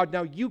fear of God.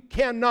 Now, you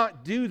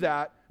cannot do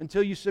that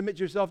until you submit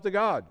yourself to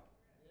God.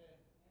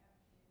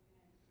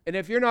 And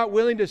if you're not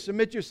willing to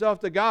submit yourself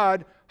to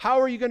God,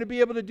 how are you going to be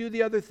able to do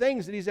the other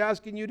things that he's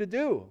asking you to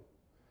do?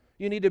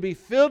 You need to be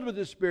filled with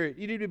the Spirit.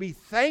 You need to be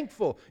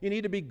thankful. You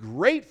need to be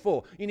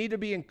grateful. You need to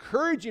be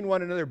encouraging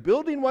one another,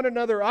 building one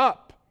another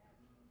up,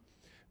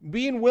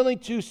 being willing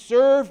to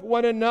serve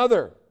one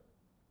another.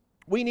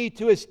 We need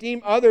to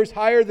esteem others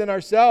higher than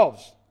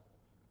ourselves,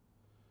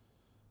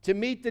 to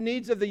meet the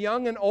needs of the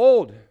young and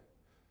old,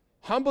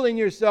 humbling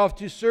yourself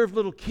to serve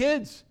little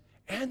kids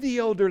and the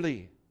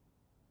elderly.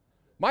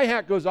 My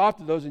hat goes off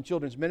to those in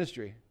children's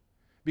ministry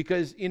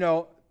because,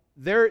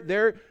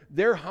 they're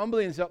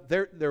humbling themselves.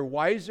 They're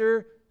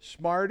wiser,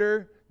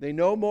 smarter, they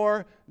know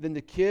more than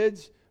the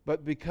kids,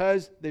 but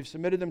because they've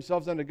submitted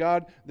themselves unto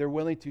God, they're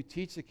willing to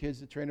teach the kids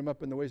to train them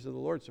up in the ways of the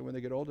Lord so when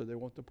they get older, they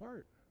won't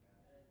depart.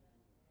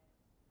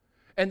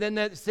 And then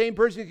that same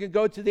person can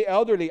go to the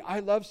elderly. I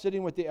love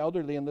sitting with the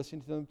elderly and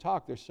listening to them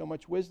talk. There's so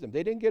much wisdom.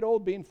 They didn't get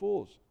old being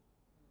fools.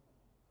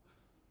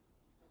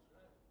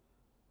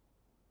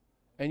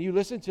 And you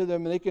listen to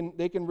them, and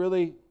they can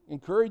really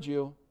encourage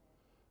you.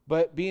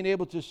 But being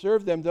able to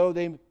serve them, though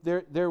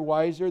they're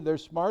wiser, they're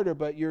smarter,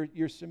 but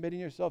you're submitting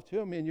yourself to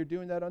them, and you're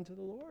doing that unto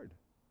the Lord.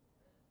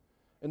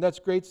 And that's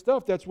great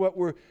stuff. That's what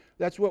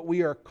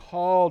we are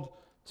called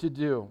to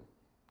do.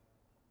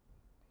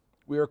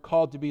 We are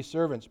called to be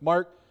servants.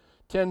 Mark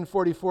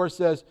 10:44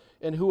 says,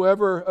 "And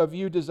whoever of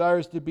you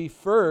desires to be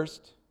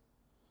first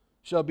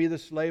shall be the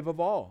slave of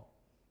all."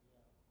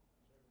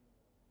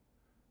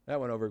 That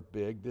went over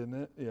big, didn't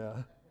it?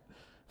 Yeah.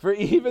 "For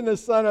even the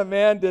Son of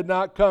Man did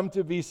not come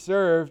to be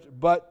served,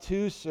 but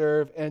to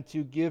serve and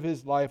to give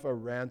his life a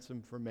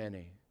ransom for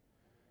many."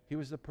 He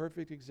was the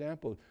perfect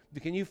example.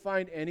 Can you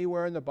find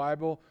anywhere in the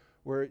Bible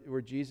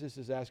where Jesus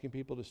is asking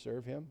people to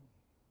serve him?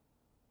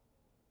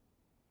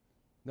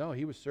 No,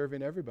 he was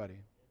serving everybody.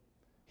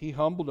 He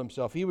humbled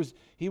himself. He was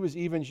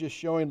even just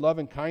showing love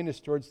and kindness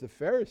towards the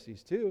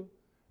Pharisees too.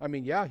 I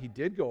mean, yeah, he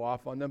did go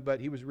off on them,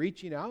 but he was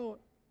reaching out.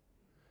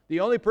 The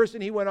only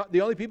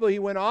people he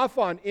went off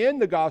on in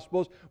the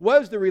Gospels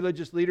was the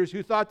religious leaders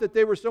who thought that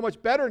they were so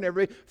much better than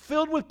everybody,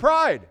 filled with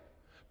pride.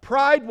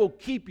 Pride will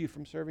keep you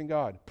from serving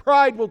God.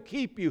 Pride will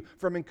keep you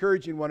from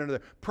encouraging one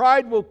another.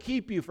 Pride will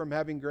keep you from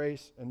having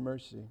grace and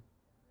mercy.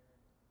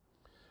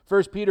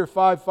 1 Peter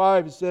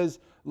 5:5 says,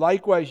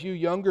 "Likewise, you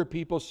younger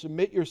people,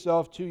 submit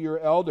yourself to your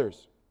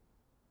elders."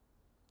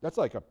 That's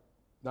like a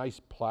nice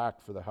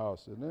plaque for the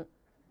house, isn't it?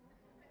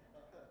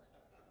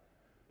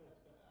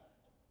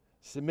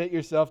 Submit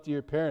yourself to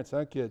your parents,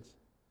 huh, kids?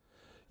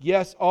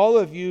 "Yes, all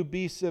of you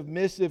be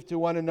submissive to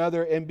one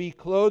another and be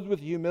clothed with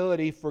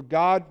humility, for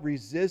God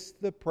resists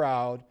the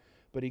proud,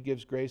 but he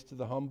gives grace to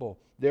the humble.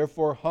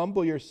 Therefore,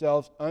 humble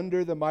yourselves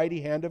under the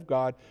mighty hand of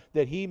God,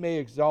 that he may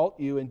exalt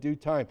you in due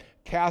time,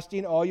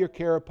 casting all your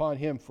care upon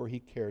him, for he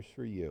cares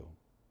for you."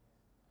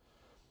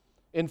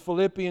 In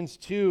Philippians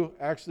 2,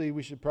 actually,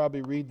 we should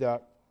probably read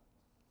that.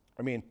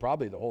 I mean,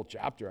 probably the whole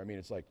chapter. I mean,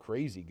 it's like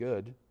crazy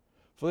good.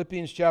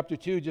 Philippians chapter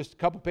 2, just a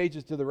couple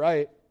pages to the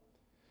right.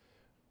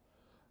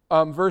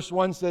 Verse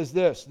 1 says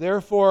this,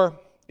 "Therefore,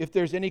 if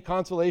there's any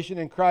consolation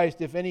in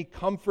Christ, if any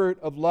comfort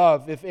of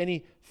love, if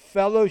any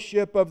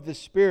fellowship of the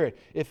Spirit,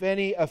 if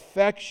any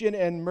affection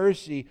and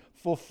mercy,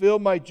 fulfill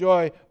my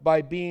joy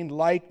by being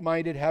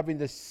like-minded, having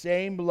the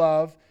same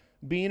love,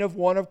 being of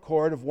one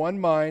accord, of one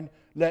mind.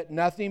 Let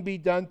nothing be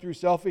done through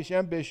selfish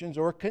ambitions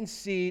or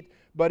conceit,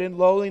 but in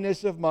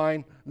lowliness of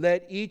mind,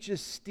 let each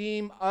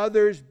esteem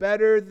others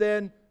better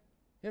than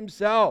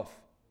himself.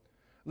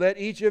 Let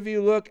each of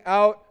you look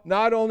out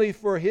not only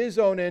for his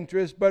own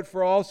interest, but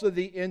for also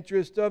the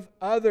interest of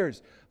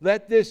others.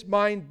 Let this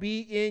mind be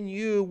in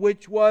you,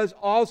 which was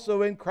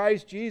also in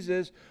Christ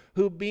Jesus,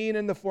 who being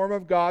in the form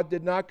of God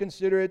did not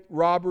consider it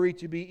robbery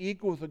to be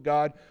equal to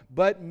God,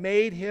 but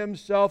made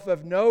himself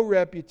of no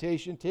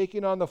reputation,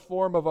 taking on the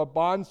form of a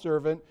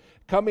bondservant,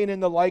 coming in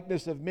the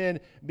likeness of men,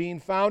 being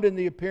found in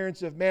the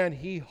appearance of man,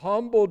 he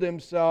humbled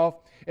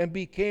himself and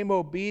became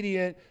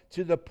obedient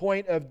to the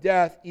point of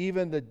death,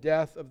 even the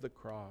death of the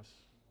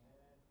cross."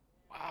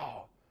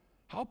 Wow,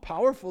 how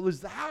powerful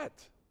is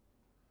that?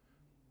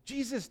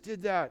 Jesus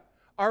did that.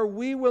 Are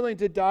we willing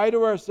to die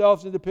to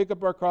ourselves and to pick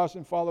up our cross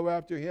and follow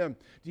after him?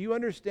 Do you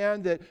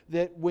understand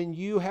that when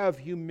you have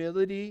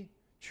humility,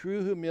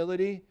 true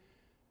humility,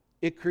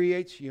 it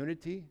creates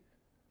unity?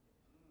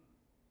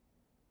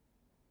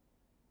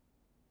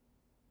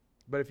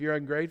 But if you're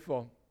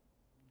ungrateful,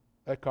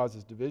 that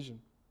causes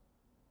division.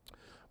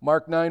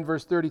 Mark 9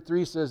 verse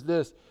 33 says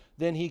this,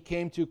 "Then he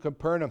came to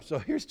Capernaum." So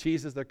here's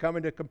Jesus. They're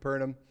coming to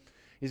Capernaum.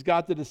 He's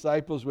got the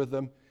disciples with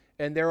him,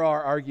 and they're all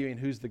arguing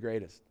who's the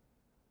greatest.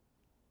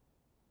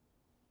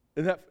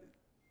 Isn't that,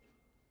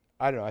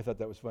 I don't know, I thought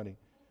that was funny.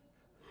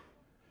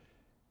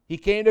 He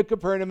came to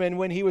Capernaum, and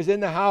when he was in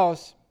the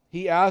house,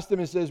 he asked them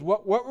and says,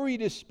 what were you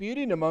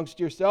disputing amongst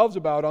yourselves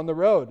about on the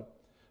road?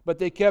 But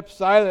they kept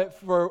silent,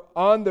 for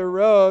on the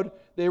road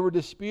they were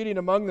disputing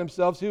among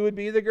themselves who would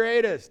be the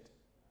greatest.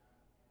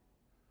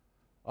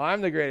 "Oh,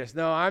 I'm the greatest."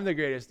 "No, I'm the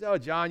greatest." "Oh,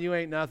 John, you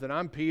ain't nothing.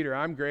 I'm Peter.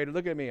 I'm greater.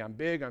 Look at me. I'm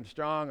big. I'm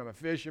strong. I'm a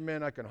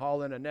fisherman. I can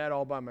haul in a net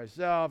all by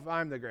myself.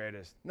 I'm the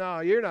greatest." "No,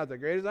 you're not the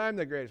greatest. I'm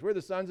the greatest. We're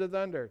the sons of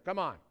thunder. Come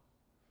on."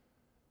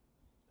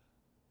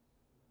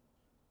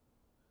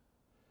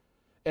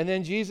 And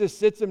then Jesus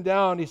sits them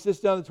down. He sits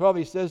down the 12.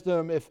 He says to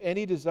them, "If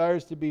any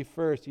desires to be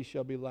first, he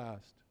shall be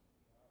last.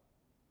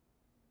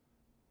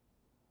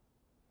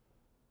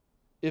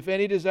 If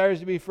any desires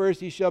to be first,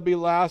 he shall be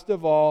last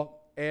of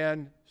all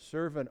and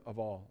servant of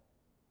all."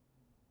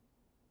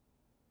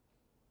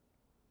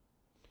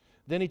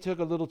 Then he took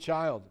a little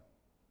child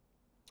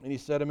and he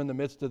set him in the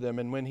midst of them.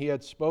 And when he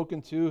had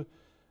spoken to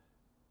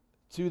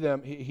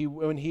them,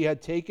 when he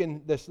had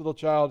taken this little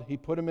child, he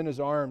put him in his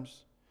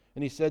arms,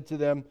 and he said to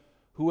them,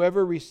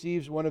 "Whoever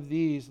receives one of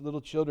these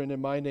little children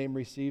in my name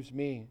receives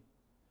me,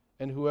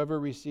 and whoever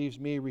receives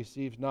me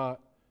receives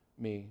not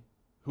me.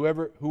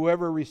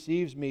 Whoever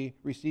receives me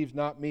receives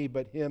not me,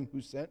 but him who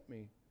sent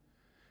me."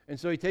 And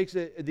so he takes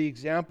the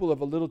example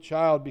of a little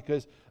child,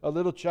 because a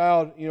little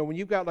child, when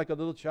you've got like a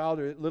little child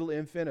or a little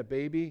infant, a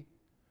baby,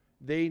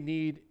 they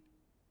need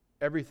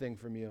everything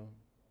from you.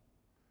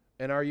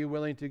 And are you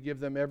willing to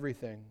give them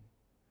everything?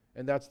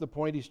 And that's the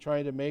point he's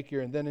trying to make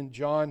here. And then in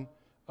John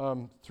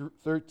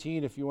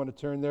 13, if you want to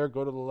turn there,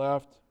 go to the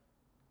left.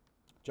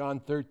 John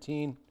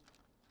 13.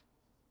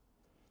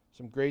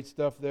 Some great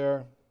stuff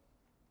there.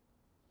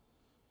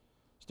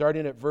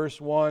 Starting at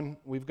verse 1,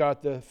 we've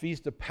got the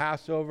Feast of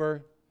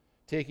Passover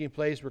taking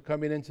place. We're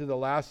coming into the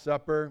Last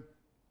Supper.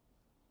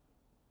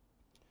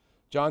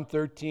 John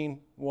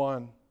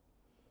 13:1.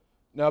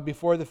 Now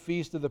before the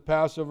feast of the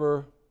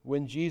Passover,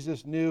 when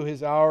Jesus knew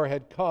his hour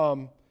had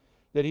come,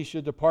 that he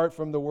should depart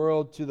from the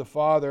world to the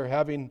Father,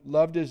 having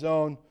loved his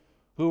own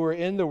who were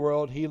in the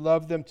world, he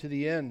loved them to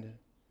the end.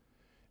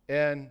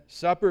 And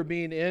supper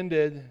being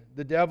ended,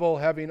 the devil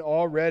having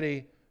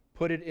already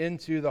put it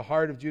into the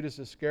heart of Judas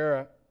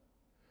Iscariot,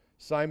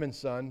 Simon's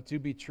son, to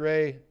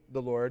betray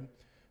the Lord,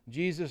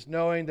 Jesus,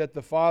 knowing that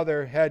the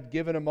Father had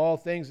given him all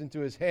things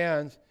into his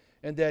hands,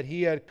 and that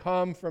he had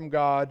come from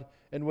God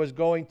and was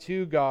going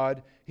to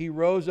God, he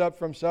rose up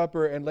from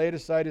supper and laid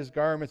aside his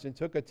garments and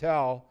took a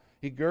towel.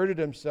 He girded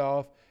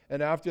himself,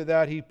 and after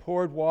that he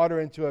poured water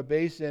into a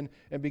basin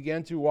and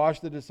began to wash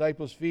the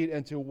disciples' feet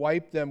and to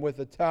wipe them with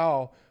a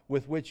towel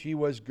with which he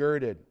was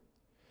girded.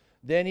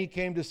 Then he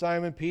came to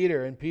Simon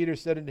Peter, and Peter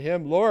said unto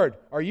him, Lord,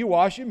 are you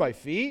washing my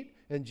feet?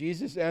 And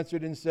Jesus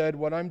answered and said,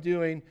 what I'm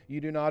doing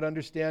you do not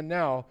understand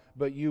now,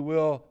 but you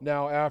will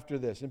now after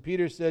this. And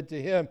Peter said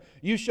to him,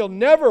 you shall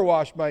never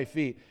wash my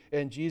feet.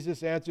 And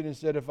Jesus answered and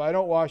said, if I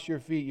don't wash your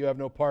feet, you have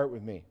no part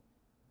with me.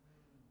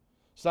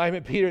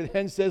 Simon Peter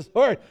then says,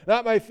 Lord,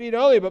 not my feet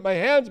only, but my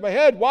hands, my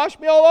head, wash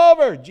me all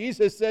over.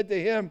 Jesus said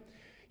to him,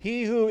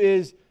 he who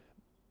has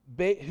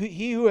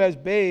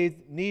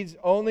bathed needs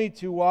only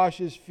to wash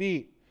his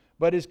feet,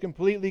 but is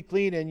completely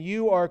clean, and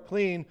you are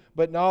clean,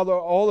 but not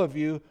all of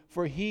you,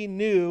 for he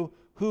knew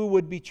who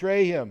would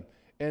betray him.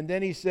 And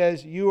then he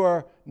says, you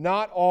are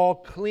not all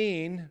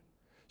clean.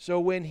 So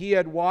when he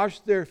had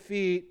washed their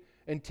feet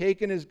and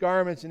taken his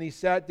garments, and he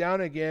sat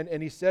down again,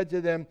 and he said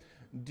to them,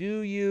 do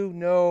you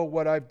know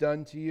what I've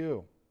done to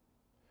you?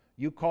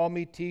 You call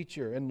me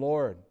teacher and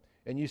Lord,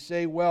 and you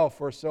say, well,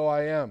 for so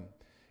I am.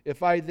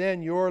 If I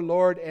then, your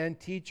Lord and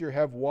teacher,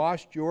 have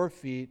washed your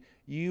feet,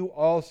 you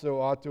also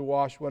ought to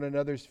wash one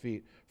another's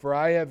feet. For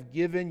I have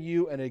given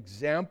you an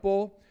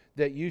example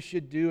that you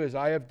should do as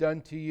I have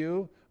done to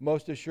you.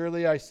 Most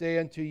assuredly I say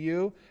unto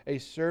you, a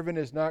servant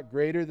is not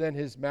greater than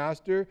his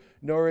master,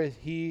 nor is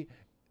he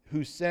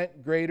who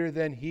sent greater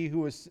than he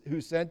who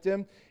sent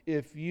him.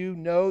 If you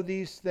know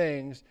these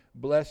things,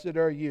 blessed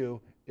are you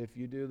if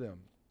you do them.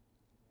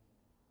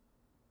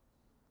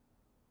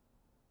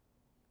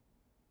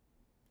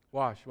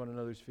 Wash one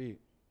another's feet.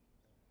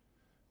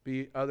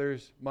 Be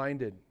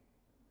others-minded.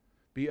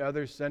 Be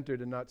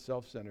others-centered and not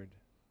self-centered.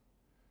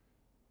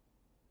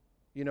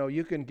 You know,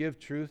 you can give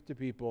truth to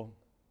people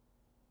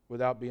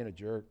without being a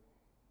jerk.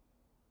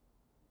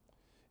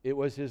 It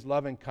was his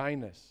love and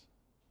kindness.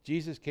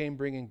 Jesus came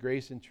bringing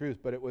grace and truth,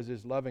 but it was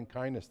his love and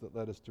kindness that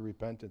led us to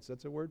repentance.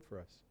 That's a word for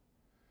us.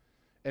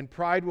 And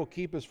pride will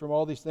keep us from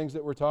all these things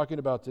that we're talking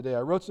about today.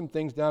 I wrote some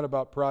things down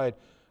about pride.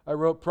 I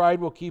wrote, pride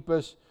will keep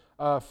us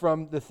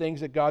from the things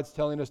that God's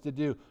telling us to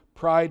do.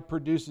 Pride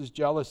produces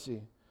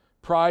jealousy.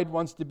 Pride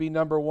wants to be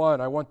number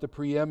one. I want the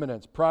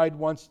preeminence. Pride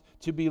wants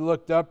to be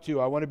looked up to.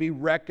 I want to be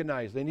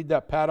recognized. They need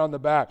that pat on the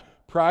back.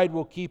 Pride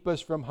will keep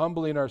us from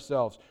humbling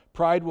ourselves.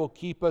 Pride will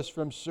keep us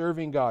from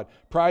serving God.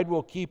 Pride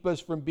will keep us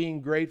from being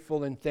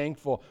grateful and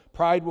thankful.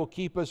 Pride will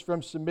keep us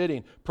from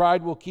submitting.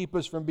 Pride will keep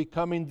us from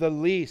becoming the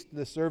least,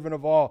 the servant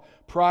of all.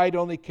 Pride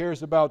only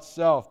cares about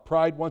self.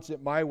 Pride wants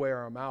it my way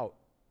or I'm out.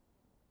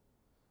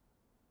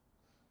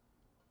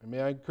 And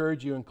may I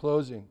encourage you in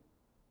closing,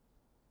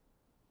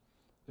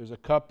 there's a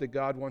cup that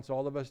God wants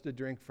all of us to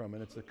drink from,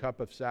 and it's the cup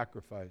of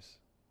sacrifice.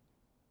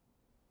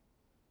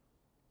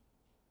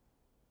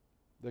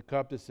 The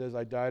cup that says,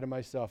 I die to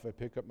myself, I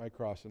pick up my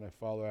cross, and I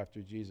follow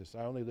after Jesus.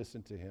 I only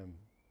listen to him.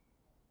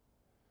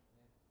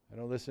 I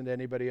don't listen to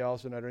anybody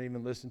else, and I don't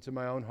even listen to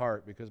my own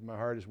heart, because my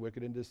heart is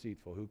wicked and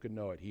deceitful. Who can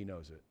know it? He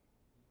knows it.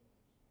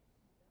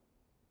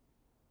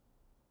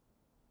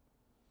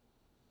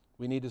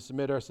 We need to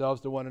submit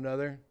ourselves to one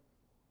another.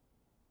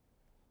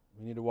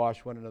 We need to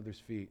wash one another's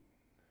feet.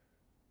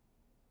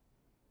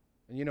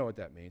 And you know what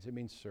that means. It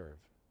means serve.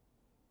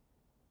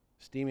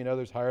 Esteeming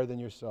others higher than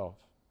yourself.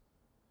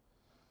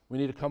 We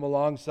need to come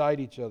alongside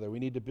each other. We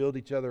need to build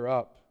each other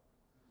up.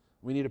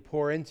 We need to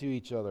pour into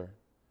each other.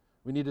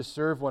 We need to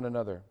serve one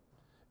another.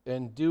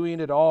 And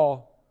doing it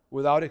all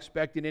without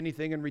expecting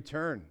anything in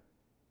return.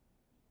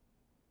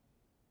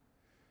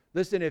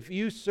 Listen, if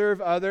you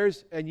serve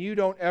others and you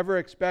don't ever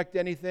expect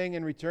anything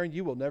in return,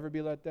 you will never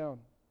be let down.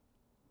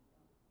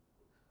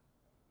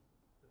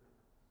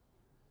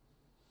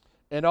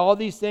 And all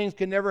these things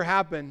can never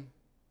happen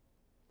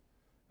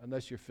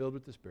unless you're filled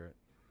with the Spirit.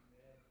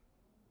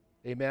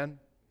 Amen?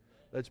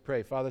 Let's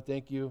pray. Father,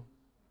 thank you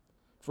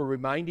for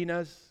reminding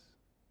us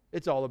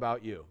it's all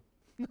about you.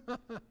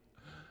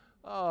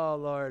 Oh,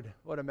 Lord,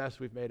 what a mess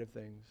we've made of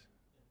things.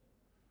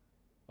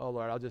 Oh,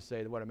 Lord, I'll just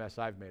say what a mess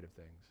I've made of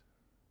things.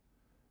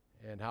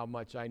 And how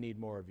much I need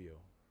more of you.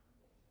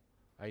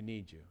 I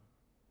need you.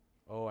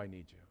 Oh, I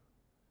need you.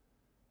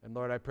 And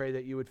Lord, I pray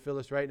that you would fill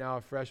us right now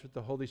afresh with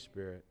the Holy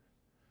Spirit.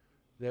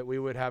 that we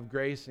would have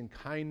grace and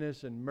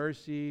kindness and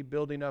mercy,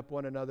 building up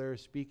one another,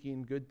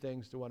 speaking good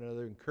things to one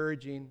another,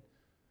 encouraging,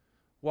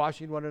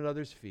 washing one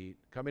another's feet,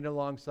 coming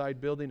alongside,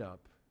 building up,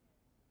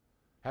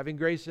 having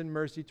grace and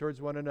mercy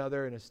towards one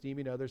another, and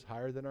esteeming others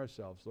higher than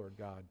ourselves, Lord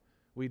God.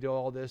 We do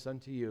all this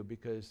unto you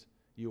because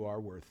you are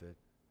worth it.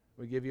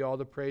 We give you all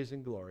the praise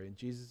and glory. In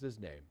Jesus'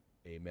 name,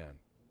 amen.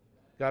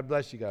 God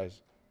bless you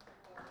guys.